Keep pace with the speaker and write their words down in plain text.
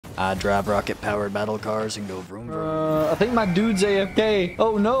I drive rocket-powered battle cars and go vroom vroom. I think my dude's AFK.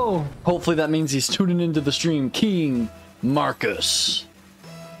 Oh no. Hopefully that means he's tuning into the stream. King Marcus.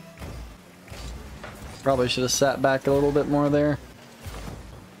 Probably should have sat back a little bit more there.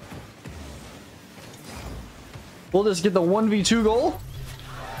 We'll just get the 1v2 goal.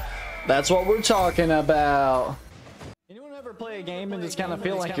 That's what we're talking about. Anyone ever play a game and just kind of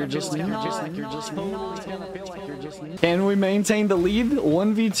feel like you're just Can we maintain the lead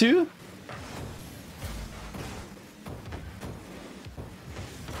 1v2?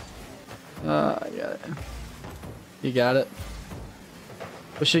 I got it. You got it.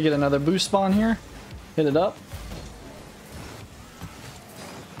 We should get another boost spawn here. Hit it up.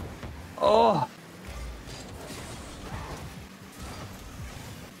 Oh.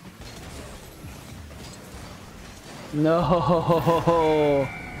 No.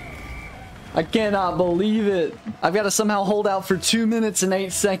 I cannot believe it. I've got to somehow hold out for 2 minutes and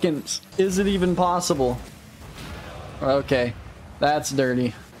 8 seconds. Is it even possible? Okay. That's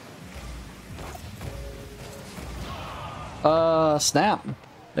dirty. Snap.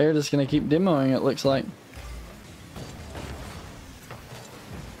 They're just gonna keep demoing it, looks like.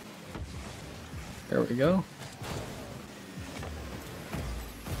 There we go.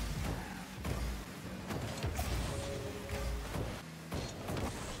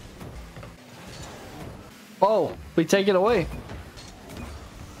 Oh, we take it away.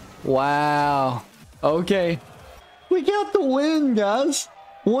 Wow. Okay. We got the win, guys.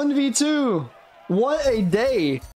 1v2. What a day.